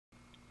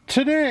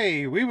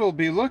Today we will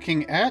be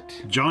looking at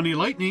Johnny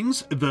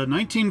Lightning's The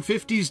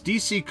 1950s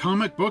DC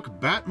comic book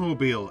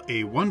Batmobile,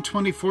 a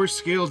 1/24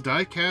 scale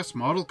die-cast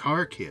model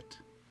car kit.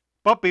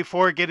 But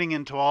before getting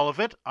into all of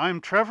it, I'm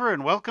Trevor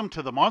and welcome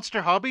to the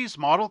Monster Hobbies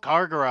Model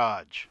Car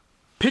Garage.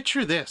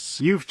 Picture this.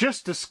 You've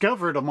just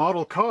discovered a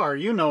model car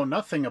you know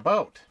nothing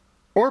about.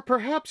 Or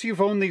perhaps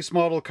you've owned these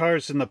model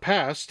cars in the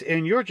past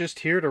and you're just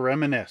here to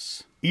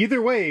reminisce.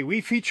 Either way,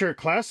 we feature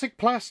classic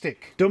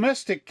plastic,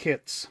 domestic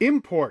kits,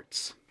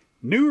 imports,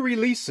 new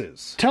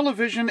releases,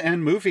 television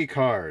and movie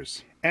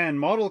cars, and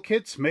model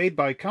kits made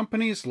by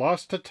companies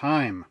lost to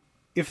time.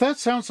 If that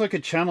sounds like a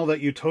channel that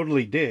you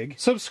totally dig,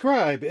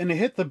 subscribe and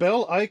hit the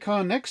bell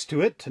icon next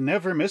to it to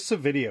never miss a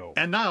video.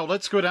 And now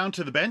let's go down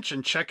to the bench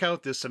and check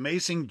out this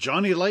amazing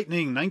Johnny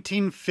Lightning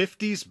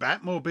 1950s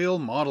Batmobile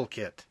model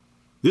kit.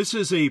 This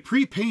is a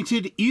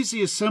pre-painted,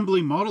 easy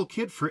assembly model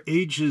kit for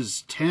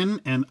ages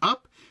 10 and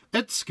up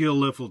at skill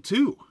level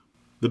 2.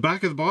 The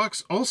back of the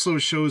box also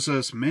shows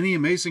us many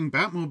amazing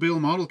Batmobile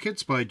model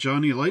kits by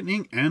Johnny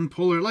Lightning and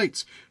Polar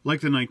Lights,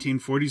 like the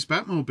 1940s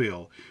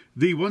Batmobile,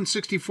 the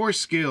 1/64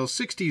 scale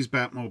 60s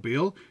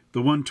Batmobile,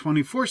 the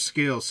 1/24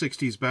 scale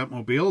 60s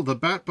Batmobile, the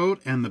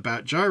Batboat and the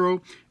Bat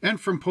Gyro, and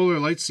from Polar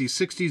Lights the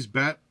 60s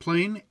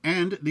Batplane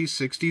and the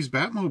 60s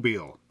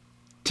Batmobile.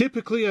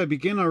 Typically, I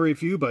begin our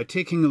review by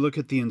taking a look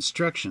at the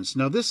instructions.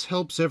 Now, this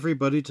helps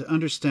everybody to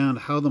understand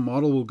how the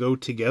model will go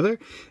together,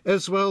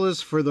 as well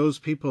as for those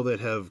people that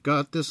have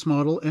got this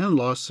model and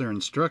lost their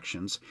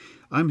instructions.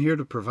 I'm here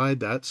to provide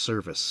that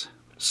service.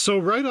 So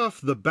right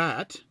off the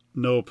bat,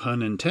 no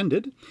pun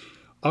intended,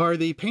 are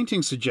the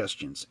painting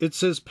suggestions. It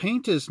says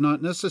paint is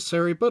not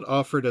necessary but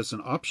offered as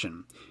an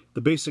option.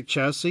 The basic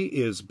chassis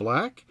is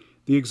black.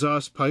 The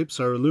exhaust pipes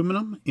are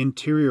aluminum,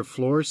 interior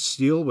floor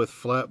steel with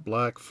flat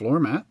black floor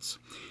mats.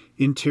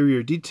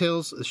 Interior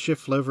details, the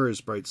shift lever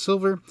is bright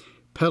silver,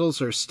 pedals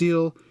are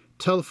steel,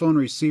 telephone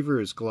receiver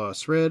is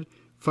gloss red,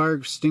 fire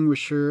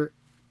extinguisher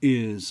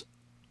is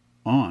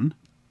on,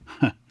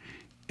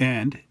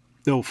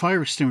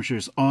 fire extinguisher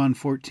is on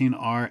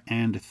 14R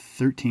and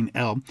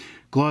 13L,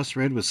 gloss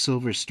red with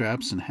silver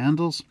straps and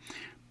handles,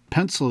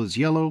 pencil is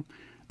yellow,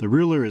 the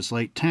ruler is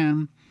light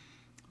tan,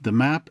 the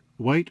map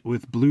white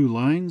with blue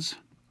lines,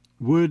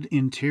 wood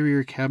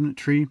interior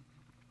cabinetry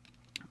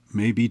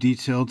may be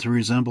detailed to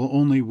resemble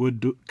only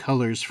wood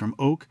colors from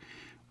oak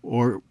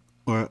or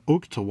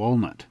oak to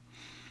walnut.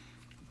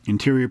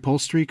 Interior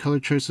upholstery color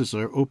choices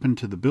are open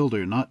to the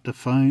builder, not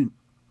defined.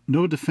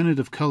 No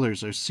definitive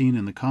colors are seen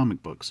in the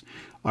comic books.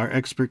 Our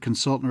expert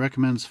consultant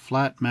recommends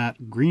flat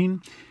matte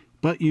green,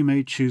 but you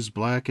may choose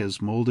black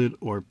as molded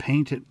or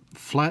paint it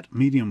flat,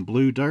 medium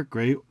blue, dark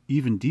gray,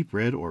 even deep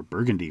red or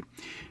burgundy.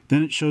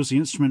 Then it shows the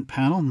instrument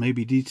panel may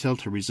be detailed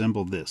to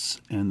resemble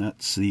this, and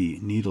that's the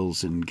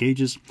needles and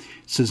gauges.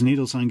 It says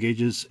needles on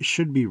gauges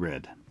should be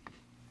red.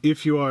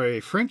 If you are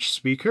a French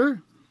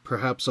speaker,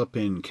 perhaps up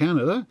in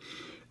Canada,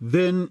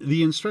 then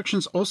the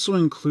instructions also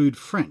include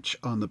French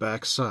on the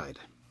back side.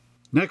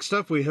 Next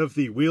up, we have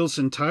the wheels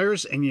and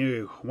tires, and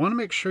you want to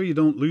make sure you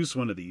don't lose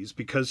one of these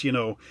because, you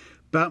know,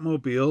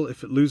 Batmobile,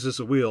 if it loses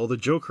a wheel, the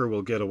Joker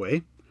will get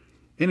away.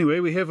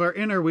 Anyway, we have our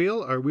inner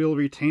wheel, our wheel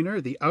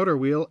retainer, the outer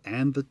wheel,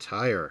 and the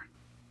tire.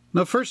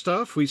 Now, first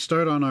off, we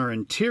start on our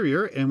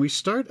interior, and we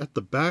start at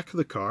the back of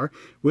the car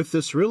with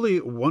this really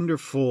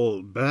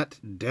wonderful bat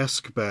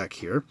desk back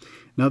here.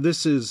 Now,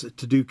 this is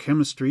to do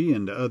chemistry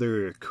and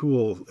other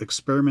cool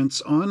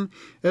experiments on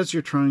as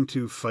you're trying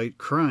to fight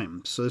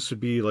crime. So this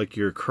would be like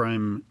your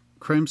crime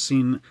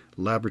scene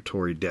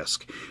laboratory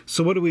desk.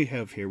 So what do we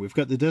have here? We've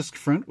got the desk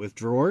front with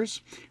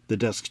drawers, the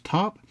desk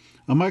top,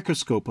 a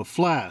microscope, a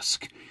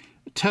flask,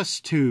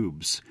 test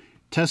tubes,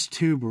 test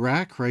tube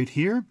rack right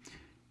here,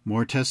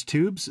 more test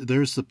tubes,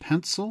 there's the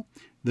pencil,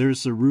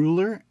 there's the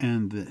ruler,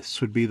 and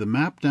this would be the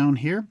map down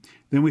here.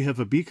 Then we have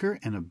a beaker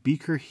and a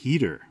beaker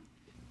heater.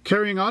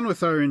 Carrying on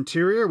with our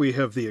interior, we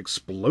have the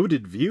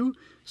exploded view.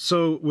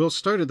 So we'll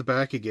start at the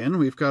back again.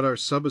 We've got our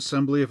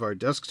sub-assembly of our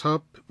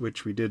desktop,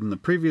 which we did in the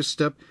previous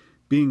step,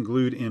 being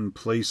glued in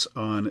place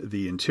on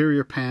the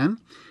interior pan.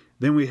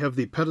 Then we have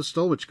the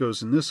pedestal, which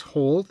goes in this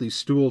hole, the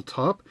stool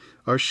top,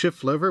 our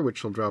shift lever,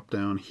 which will drop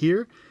down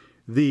here,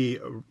 the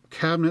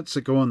cabinets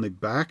that go on the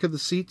back of the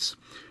seats.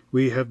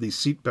 We have the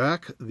seat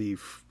back, the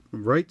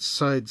right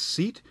side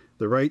seat,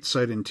 the right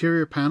side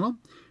interior panel,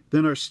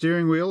 then our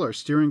steering wheel, our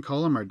steering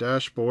column, our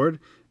dashboard,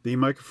 the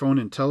microphone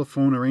and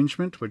telephone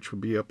arrangement, which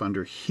would be up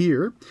under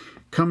here.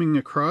 Coming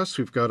across,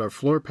 we've got our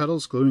floor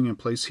pedals gluing in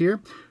place here,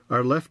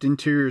 our left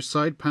interior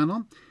side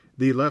panel,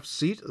 the left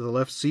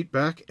seat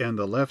back, and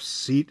the left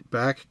seat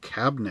back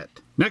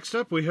cabinet. Next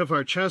up, we have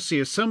our chassis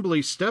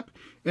assembly step,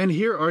 and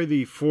here are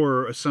the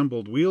 4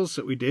 assembled wheels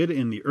that we did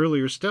in the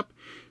earlier step.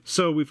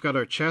 So we've got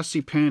our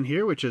chassis pan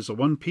here, which is a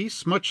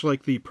one-piece, much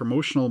like the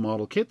promotional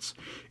model kits.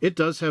 It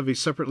does have a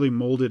separately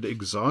molded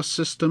exhaust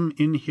system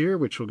in here,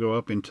 which will go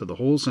up into the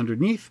holes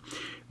underneath.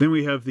 Then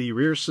we have the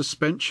rear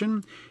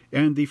suspension,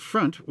 and the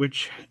front,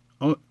 which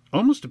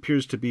almost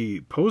appears to be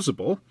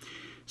posable.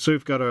 So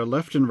we've got our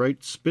left and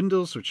right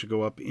spindles, which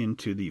go up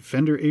into the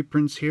fender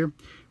aprons here.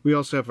 We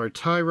also have our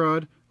tie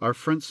rod, our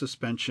front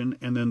suspension,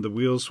 and then the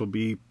wheels will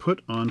be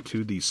put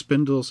onto the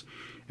spindles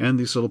and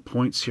these little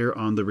points here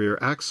on the rear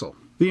axle.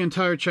 The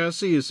entire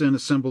chassis is then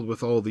assembled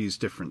with all these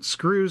different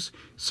screws,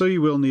 so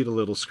you will need a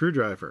little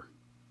screwdriver.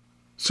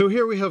 So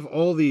here we have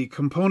all the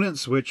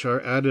components which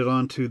are added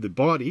onto the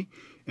body,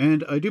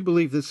 and I do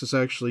believe this is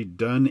actually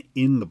done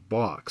in the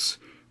box,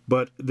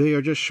 but they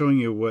are just showing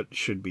you what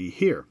should be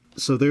here.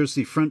 So there's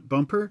the front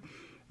bumper,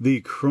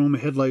 the chrome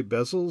headlight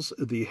bezels,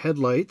 the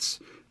headlights,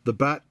 the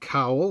bat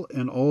cowl,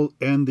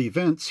 and the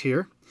vents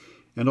here,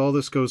 and all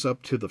this goes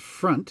up to the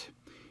front.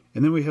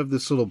 And then we have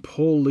this little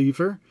pole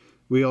lever.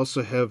 We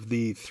also have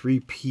the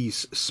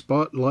 3-piece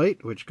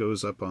spotlight, which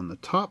goes up on the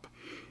top.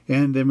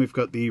 And then we've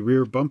got the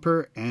rear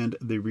bumper and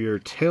the rear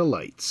tail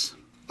lights.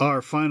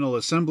 Our final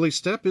assembly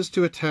step is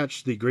to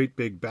attach the great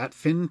big bat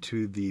fin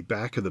to the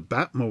back of the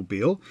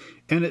Batmobile.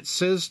 And it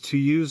says to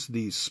use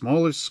the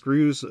smallest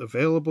screws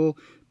available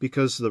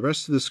because the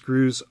rest of the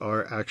screws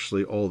are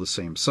actually all the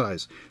same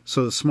size.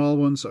 So the small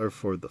ones are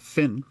for the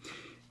fin.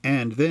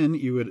 And then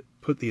you would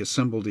put the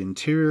assembled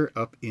interior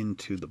up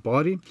into the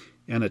body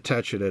and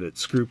attach it at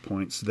its screw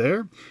points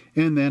there,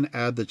 and then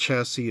add the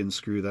chassis and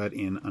screw that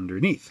in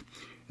underneath.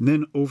 And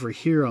then over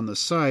here on the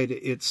side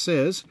it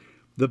says,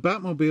 "The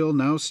Batmobile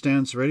now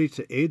stands ready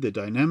to aid the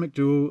dynamic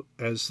duo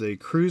as they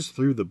cruise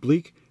through the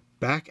bleak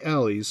back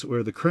alleys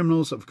where the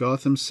criminals of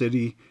Gotham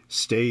City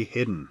stay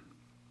hidden."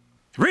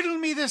 Riddle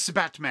me this,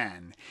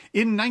 Batman.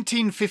 In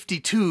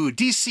 1952,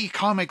 DC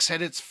Comics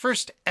had its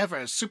first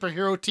ever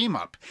superhero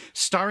team-up,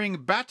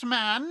 starring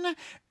Batman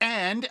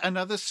and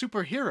another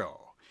superhero.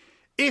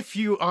 If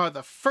you are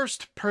the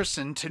first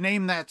person to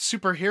name that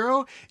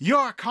superhero,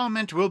 your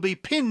comment will be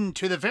pinned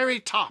to the very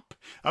top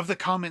of the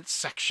comments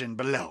section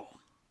below.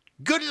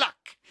 Good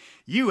luck!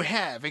 You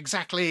have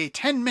exactly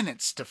 10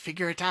 minutes to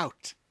figure it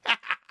out.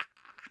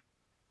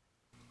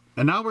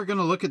 And now we're going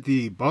to look at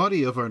the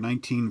body of our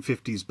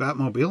 1950s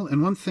Batmobile,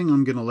 and one thing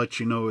I'm going to let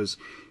you know is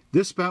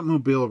this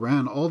Batmobile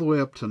ran all the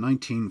way up to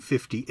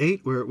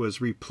 1958, where it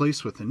was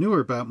replaced with a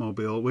newer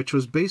Batmobile, which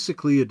was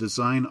basically a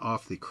design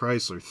off the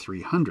Chrysler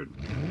 300.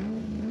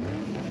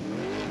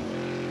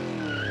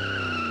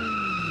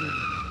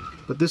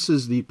 But this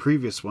is the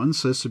previous one,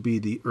 so this would be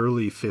the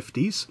early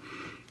 50s.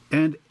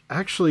 And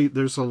actually,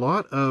 there's a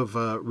lot of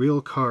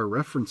real car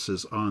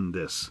references on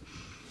this.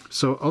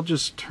 So I'll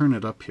just turn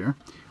it up here.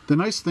 The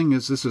nice thing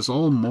is this is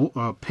all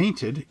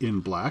painted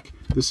in black.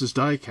 This is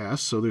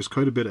die-cast, so there's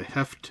quite a bit of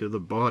heft to the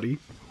body,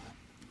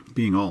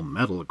 being all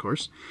metal, of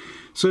course.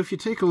 So if you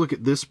take a look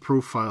at this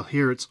profile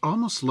here, it's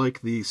almost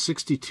like the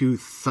 62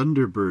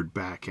 Thunderbird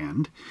back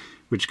end,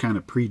 which kind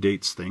of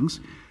predates things.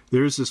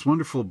 There's this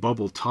wonderful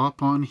bubble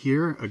top on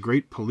here, a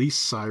great police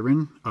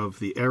siren of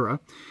the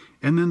era.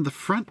 And then the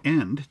front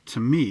end,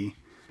 to me,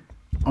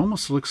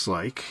 almost looks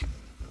like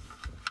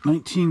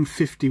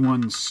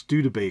 1951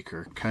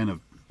 Studebaker, kind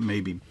of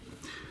maybe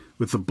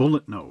with a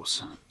bullet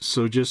nose.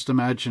 So just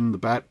imagine the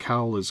bat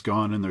cowl is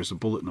gone and there's a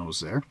bullet nose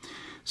there.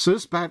 So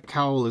this bat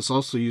cowl is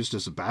also used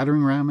as a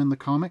battering ram in the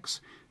comics.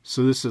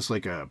 So this is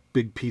like a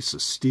big piece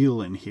of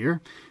steel in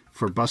here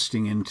for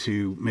busting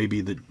into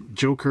maybe the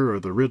Joker or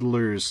the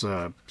Riddler's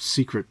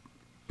secret,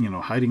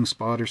 hiding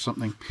spot or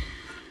something.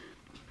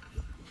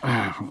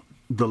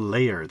 The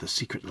lair, the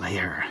secret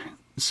lair.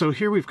 So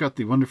here we've got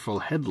the wonderful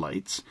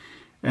headlights,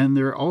 and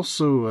they're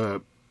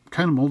also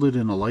kind of molded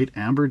in a light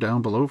amber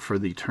down below for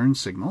the turn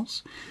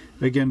signals.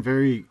 Again,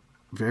 very,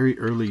 very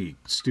early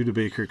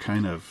Studebaker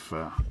kind of,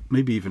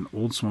 maybe even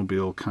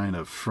Oldsmobile kind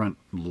of front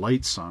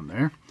lights on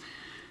there.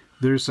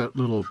 There's that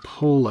little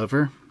pull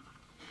lever.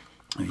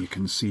 You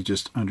can see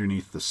just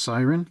underneath the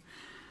siren.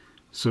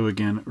 So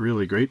again,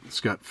 really great. It's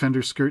got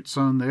fender skirts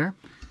on there.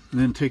 And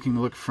then taking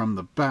a look from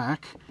the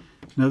back.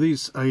 Now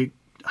these, I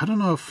don't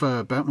know if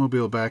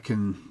Batmobile back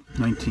in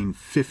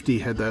 1950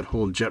 had that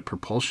whole jet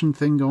propulsion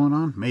thing going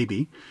on,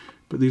 maybe,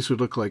 but these would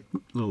look like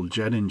little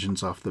jet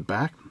engines off the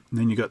back. And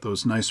then you got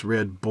those nice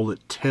red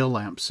bullet tail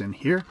lamps in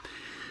here,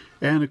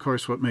 and of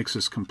course what makes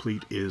this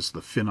complete is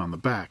the fin on the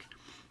back.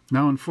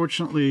 Now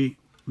unfortunately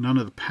none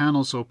of the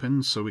panels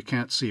open, so we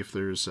can't see if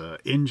there's an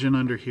engine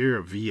under here,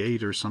 a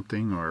V8 or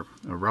something, or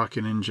a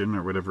rocket engine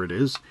or whatever it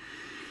is.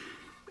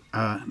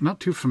 Not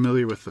too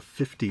familiar with the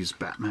 50s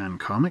Batman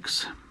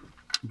comics,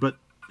 but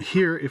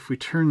here, if we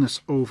turn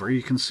this over,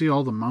 you can see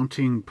all the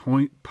mounting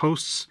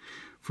posts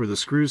for the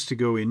screws to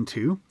go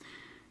into.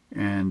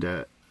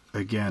 And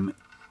again,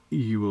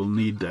 you will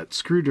need that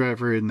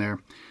screwdriver in there.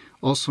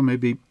 Also,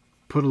 maybe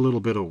put a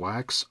little bit of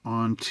wax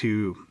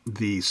onto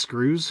the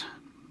screws.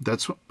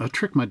 That's a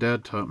trick my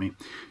dad taught me.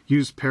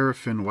 Use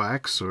paraffin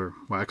wax or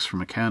wax from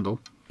a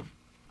candle,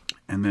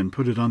 and then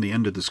put it on the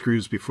end of the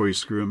screws before you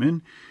screw them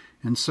in.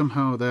 And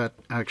somehow that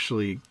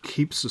actually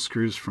keeps the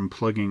screws from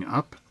plugging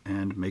up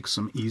and makes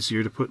them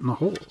easier to put in the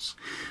holes.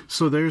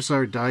 So there's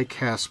our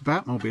die-cast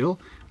Batmobile.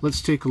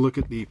 Let's take a look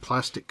at the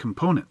plastic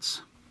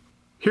components.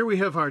 Here we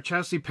have our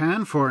chassis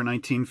pan for our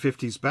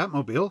 1950s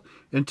Batmobile,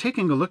 and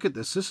taking a look at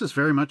this is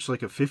very much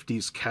like a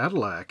 50s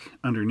Cadillac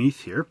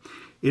underneath here.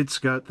 It's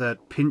got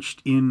that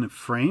pinched-in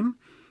frame,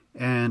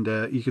 And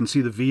you can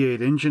see the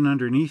V8 engine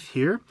underneath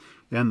here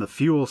and the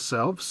fuel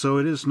cell. So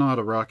it is not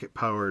a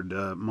rocket-powered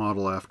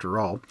model after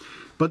all,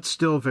 but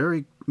still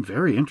very,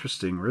 very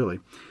interesting, really.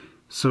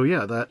 So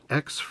yeah, that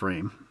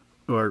X-frame,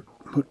 or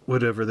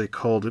whatever they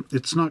called it,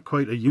 it's not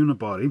quite a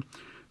unibody.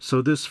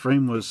 So this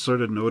frame was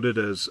sort of noted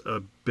as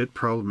a bit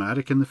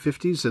problematic in the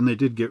 50s, and they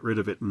did get rid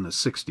of it in the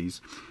 60s.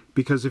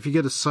 Because if you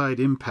get a side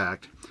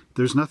impact,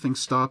 there's nothing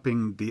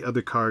stopping the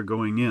other car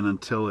going in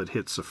until it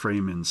hits a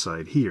frame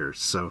inside here.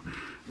 So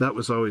that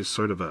was always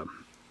sort of a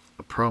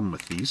problem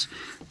with these.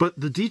 But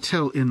the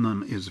detail in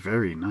them is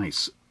very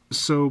nice.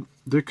 So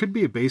there could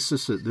be a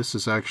basis that this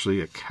is actually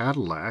a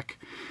Cadillac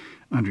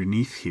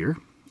underneath here.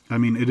 I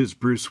mean, it is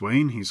Bruce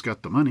Wayne. He's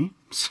got the money,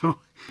 so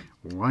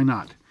why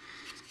not?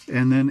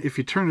 And then if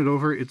you turn it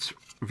over, it's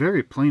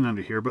very plain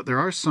under here, but there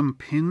are some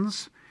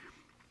pins,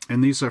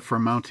 and these are for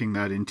mounting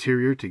that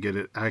interior to get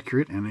it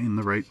accurate and in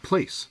the right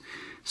place.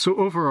 So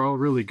overall,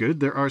 really good.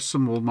 There are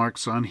some mold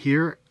marks on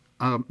here.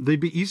 They'd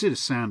be easy to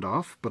sand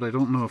off, but I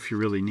don't know if you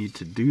really need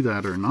to do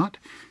that or not,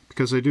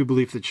 because I do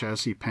believe the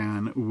chassis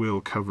pan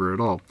will cover it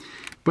all.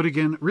 But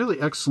again,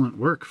 really excellent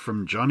work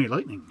from Johnny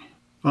Lightning.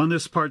 On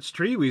this parts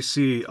tree, we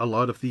see a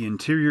lot of the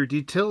interior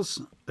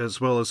details, as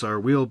well as our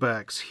wheel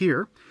backs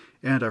here,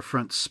 and our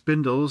front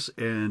spindles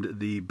and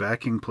the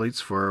backing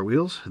plates for our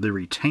wheels, the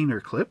retainer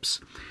clips.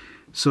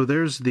 So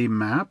there's the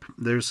map,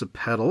 there's the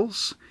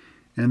pedals,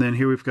 and then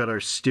here we've got our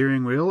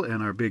steering wheel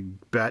and our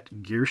big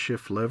bat gear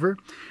shift lever.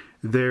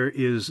 There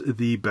is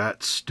the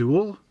bat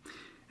stool,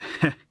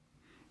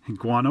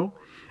 guano,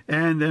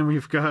 and then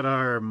we've got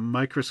our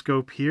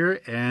microscope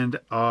here and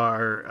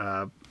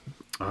our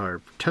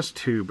test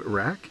tube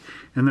rack,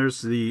 and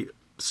there's the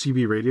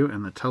CB radio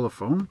and the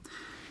telephone,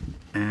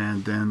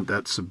 and then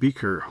that's a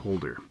beaker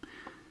holder.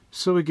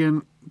 So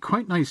again,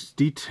 quite nice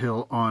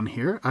detail on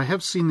here. I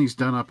have seen these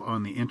done up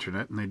on the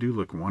internet, and they do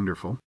look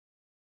wonderful.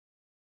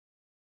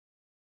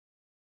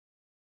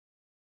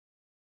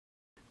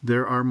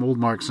 There are mold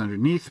marks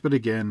underneath, but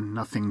again,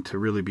 nothing to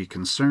really be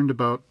concerned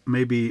about.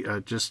 Maybe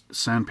just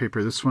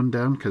sandpaper this one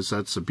down, because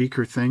that's a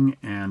beaker thing,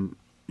 and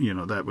you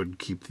know, that would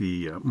keep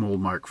the mold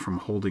mark from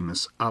holding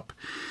this up.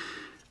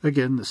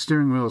 Again, the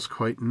steering wheel is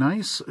quite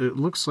nice. It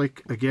looks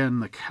like, again,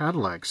 the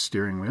Cadillac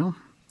steering wheel.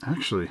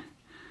 Actually,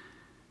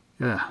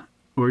 yeah.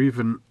 Or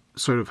even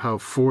sort of how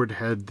Ford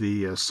had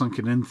the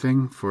sunken-in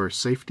thing for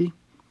safety.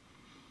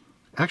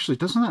 Actually,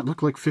 doesn't that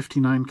look like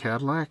 59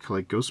 Cadillac,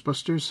 like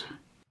Ghostbusters?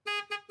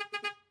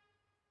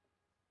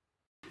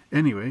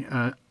 Anyway,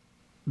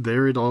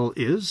 there it all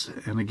is.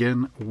 And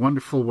again,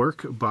 wonderful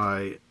work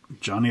by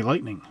Johnny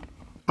Lightning.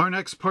 Our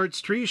next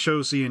parts tree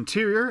shows the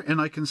interior, and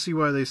I can see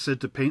why they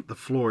said to paint the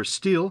floor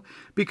steel,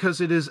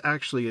 because it is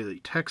actually a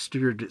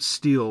textured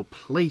steel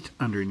plate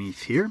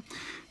underneath here.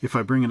 If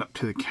I bring it up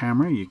to the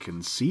camera, you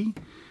can see.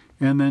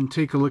 And then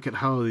take a look at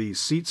how the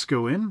seats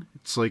go in.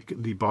 It's like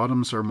the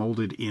bottoms are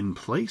molded in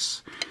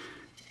place.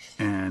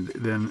 And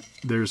then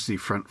there's the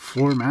front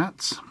floor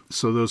mats.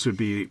 So those would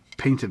be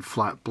painted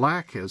flat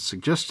black as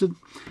suggested.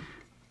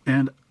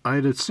 And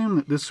I'd assume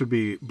that this would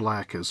be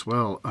black as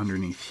well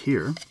underneath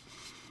here.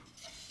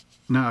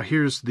 Now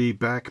here's the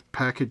back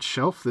package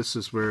shelf. This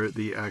is where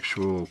the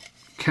actual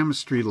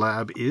chemistry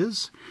lab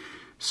is.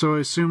 So I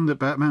assume that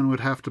Batman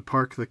would have to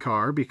park the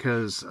car,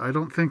 because I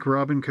don't think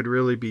Robin could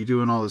really be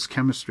doing all this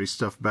chemistry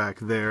stuff back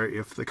there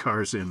if the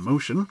car's in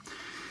motion.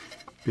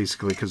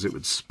 Basically because it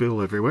would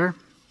spill everywhere.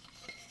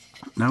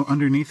 Now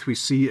underneath we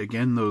see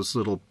again those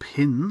little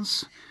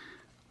pins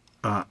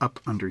up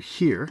under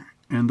here.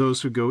 And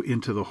those would go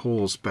into the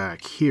holes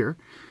back here.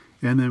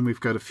 And then we've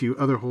got a few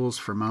other holes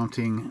for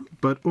mounting,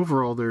 but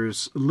overall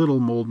there's little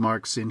mold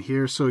marks in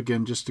here. So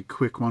again, just a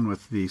quick one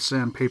with the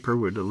sandpaper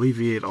would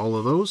alleviate all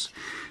of those.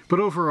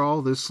 But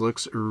overall, this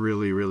looks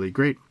really, really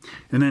great.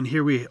 And then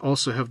here we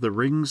also have the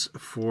rings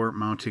for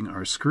mounting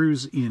our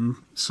screws in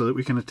so that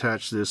we can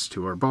attach this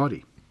to our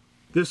body.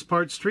 This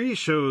parts tree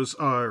shows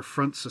our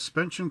front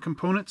suspension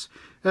components,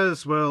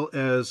 as well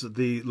as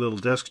the little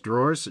desk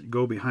drawers that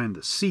go behind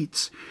the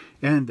seats,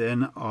 and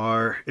then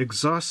our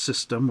exhaust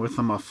system with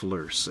the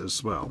mufflers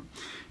as well,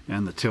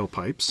 and the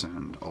tailpipes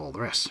and all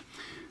the rest.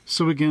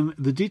 So again,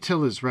 the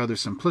detail is rather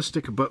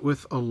simplistic, but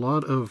with a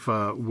lot of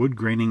wood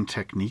graining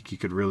technique, you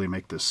could really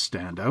make this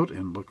stand out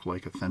and look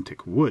like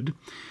authentic wood.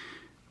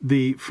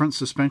 The front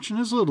suspension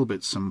is a little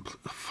bit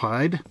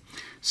simplified,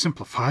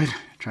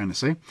 trying to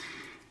say.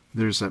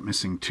 There's that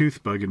missing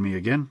tooth bugging me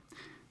again.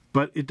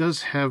 But it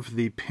does have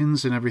the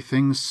pins and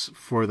everything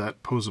for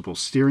that posable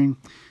steering.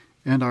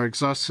 And our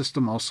exhaust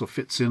system also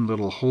fits in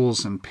little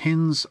holes and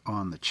pins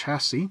on the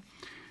chassis.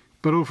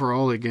 But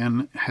overall,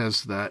 again,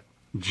 has that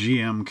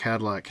GM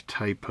Cadillac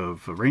type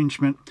of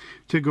arrangement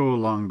to go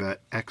along that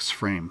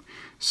X-frame.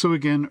 So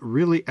again,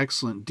 really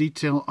excellent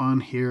detail on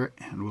here,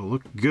 and will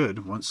look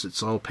good once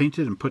it's all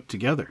painted and put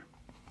together.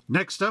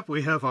 Next up,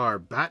 we have our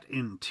Bat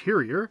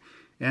interior.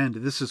 And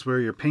this is where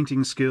your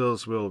painting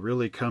skills will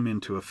really come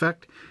into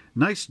effect.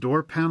 Nice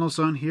door panels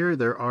on here.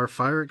 There are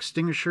fire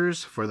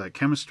extinguishers for that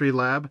chemistry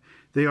lab.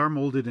 They are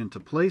molded into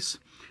place.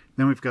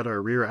 Then we've got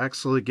our rear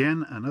axle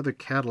again, another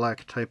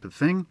Cadillac type of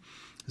thing.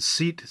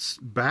 Seat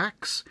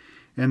backs,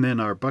 and then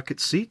our bucket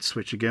seats,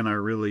 which again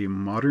are really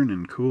modern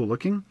and cool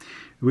looking.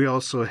 We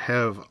also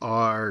have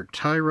our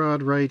tie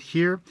rod right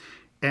here,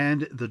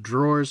 and the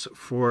drawers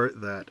for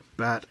that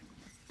Bat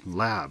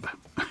Lab.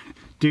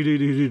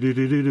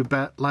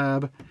 Bat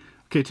Lab.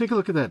 Okay, take a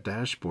look at that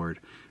dashboard.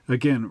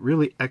 Again,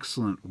 really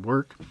excellent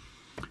work.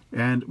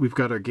 And we've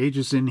got our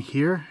gauges in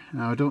here.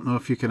 Now, I don't know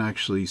if you can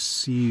actually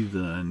see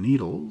the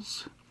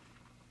needles.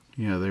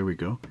 Yeah, there we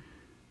go.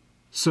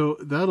 So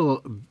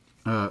that'll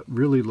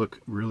really look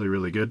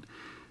really good.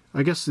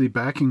 I guess the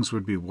backings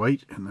would be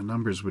white and the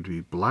numbers would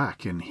be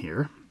black in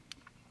here.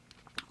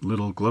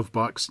 Little glove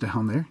box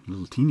down there,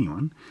 little teeny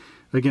one.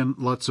 Again,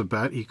 lots of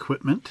Bat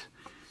equipment.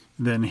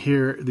 Then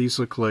here, these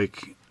look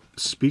like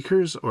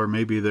speakers, or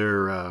maybe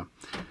they're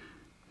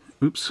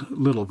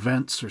little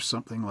vents or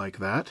something like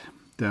that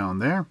down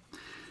there.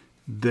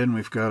 Then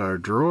we've got our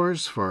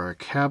drawers for our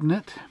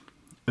cabinet.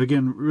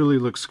 Again, really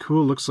looks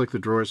cool. Looks like the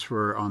drawers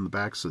for on the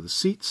backs of the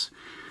seats.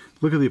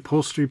 Look at the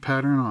upholstery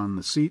pattern on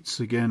the seats.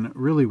 Again,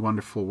 really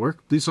wonderful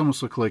work. These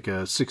almost look like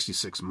a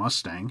 66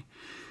 Mustang,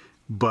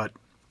 but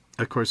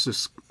of course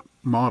this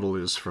model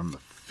is from the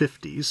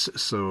 50s,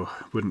 so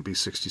it wouldn't be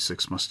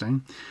 66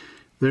 Mustang.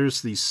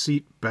 There's the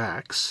seat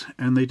backs,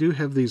 and they do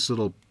have these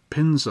little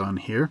pins on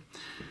here,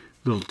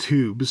 little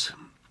tubes,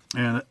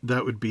 and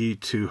that would be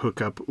to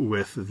hook up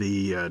with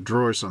the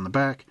drawers on the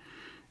back.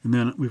 And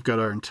then we've got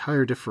our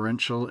entire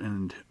differential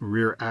and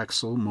rear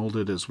axle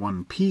molded as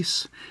one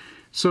piece.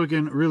 So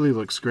again, it really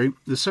looks great.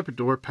 The separate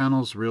door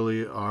panels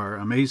really are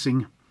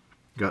amazing.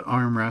 Got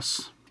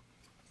armrests,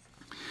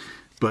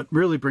 but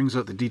really brings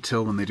out the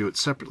detail when they do it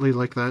separately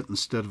like that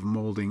instead of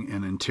molding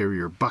an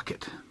interior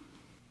bucket.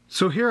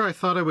 So here I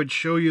thought I would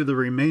show you the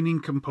remaining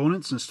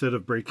components instead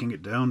of breaking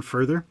it down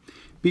further,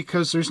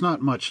 because there's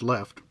not much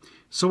left.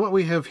 So what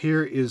we have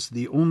here is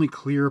the only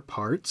clear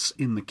parts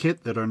in the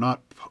kit that are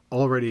not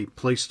already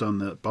placed on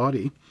the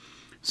body.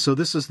 So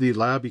this is the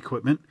lab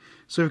equipment.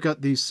 So we've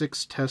got these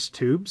 6 test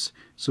tubes.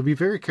 So be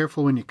very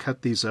careful when you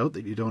cut these out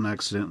that you don't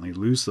accidentally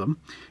lose them.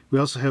 We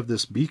also have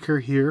this beaker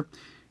here,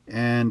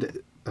 and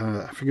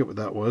I forget what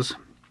that was.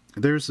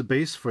 There's the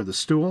base for the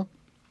stool.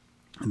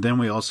 And then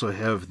we also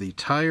have the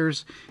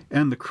tires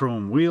and the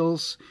chrome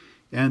wheels,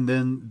 and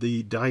then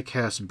the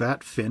die-cast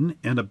bat fin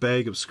and a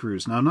bag of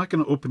screws. Now I'm not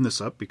going to open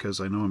this up because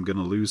I know I'm going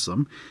to lose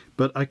them,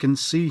 but I can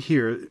see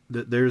here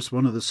that there's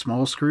one of the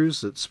small screws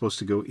that's supposed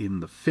to go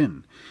in the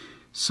fin.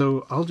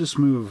 So I'll just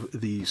move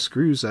the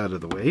screws out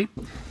of the way,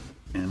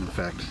 and in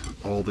fact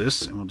all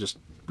this, and we'll just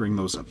bring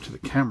those up to the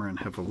camera and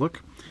have a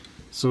look.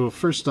 So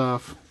first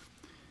off,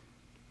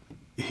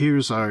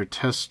 here's our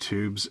test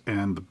tubes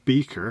and the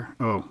beaker.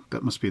 Oh,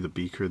 that must be the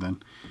beaker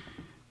then,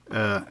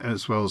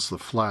 as well as the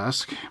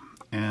flask.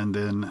 And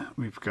then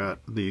we've got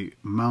the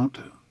mount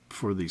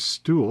for the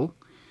stool.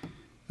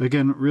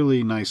 Again,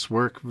 really nice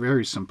work,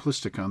 very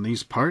simplistic on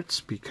these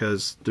parts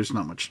because there's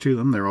not much to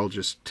them. They're all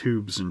just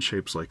tubes and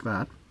shapes like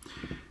that.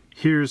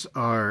 Here's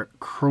our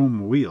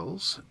chrome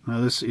wheels. Now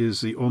this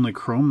is the only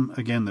chrome,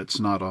 again, that's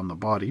not on the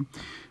body.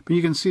 But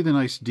you can see the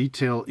nice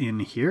detail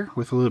in here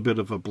with a little bit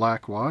of a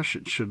black wash.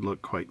 It should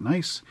look quite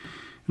nice.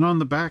 And on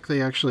the back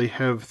they actually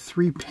have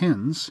 3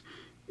 pins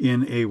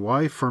in a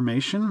Y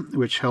formation,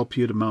 which help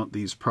you to mount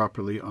these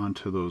properly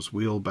onto those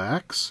wheel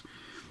backs.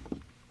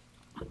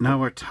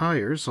 Now our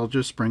tires, I'll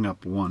just bring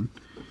up one.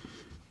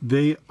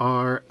 They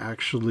are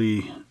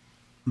actually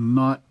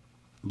not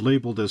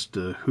labeled as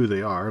to who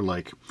they are,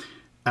 like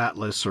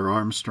Atlas or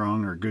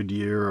Armstrong or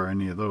Goodyear or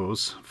any of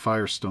those,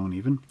 Firestone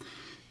even.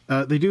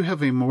 They do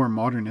have a more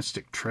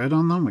modernistic tread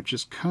on them, which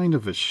is kind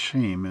of a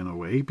shame in a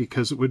way,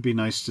 because it would be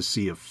nice to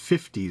see a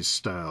 50s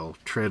style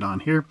tread on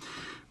here,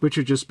 which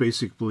would just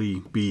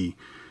basically be,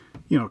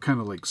 you know,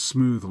 kind of like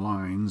smooth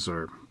lines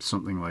or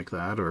something like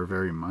that, or a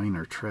very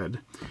minor tread.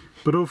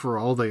 But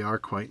overall, they are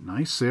quite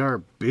nice. They are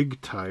big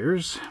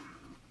tires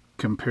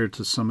compared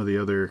to some of the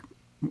other,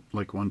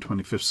 like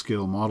 1/25th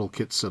scale model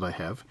kits that I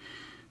have.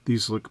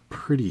 These look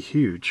pretty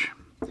huge.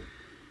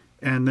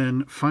 And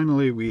then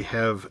finally we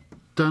have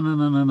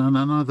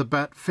the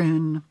bat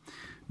fin.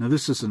 Now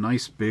this is a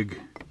nice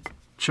big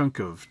chunk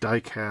of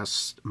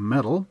die-cast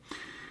metal,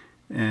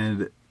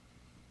 and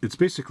it's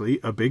basically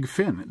a big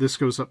fin. This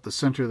goes up the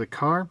center of the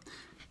car,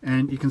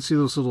 and you can see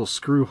those little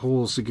screw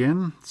holes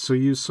again. So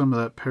use some of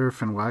that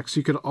paraffin wax.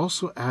 You could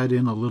also add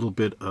in a little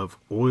bit of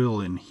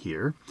oil in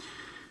here,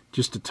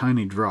 just a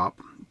tiny drop,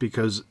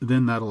 because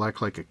then that'll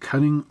act like a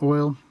cutting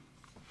oil,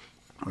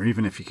 or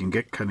even if you can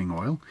get cutting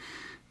oil,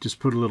 just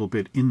put a little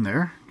bit in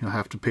there. You'll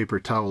have to paper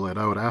towel it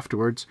out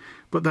afterwards,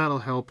 but that'll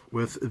help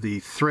with the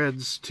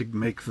threads to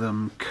make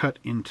them cut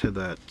into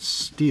that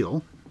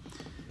steel,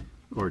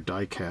 or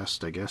die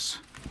cast, I guess.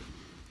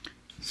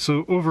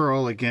 So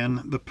overall,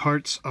 again, the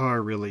parts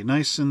are really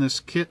nice in this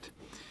kit,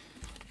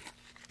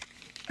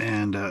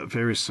 and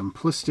very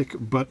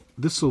simplistic, but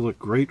this will look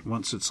great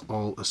once it's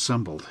all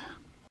assembled.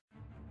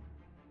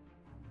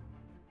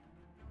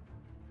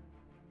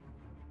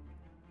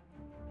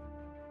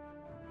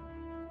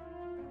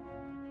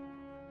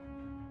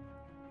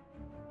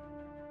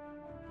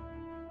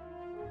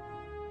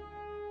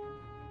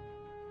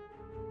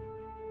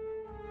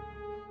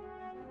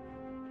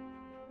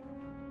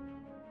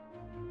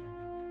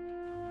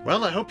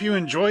 Well, I hope you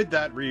enjoyed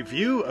that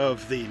review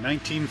of the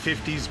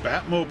 1950s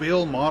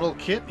Batmobile model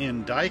kit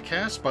in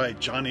diecast by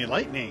Johnny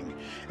Lightning.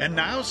 And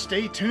now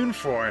stay tuned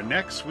for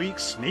next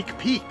week's sneak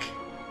peek.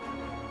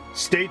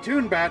 Stay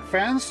tuned, Bat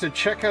fans, to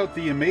check out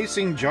the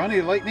amazing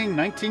Johnny Lightning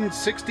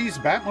 1960s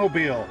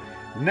Batmobile.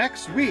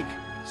 Next week,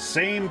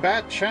 same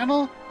Bat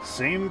channel,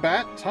 same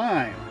Bat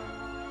time.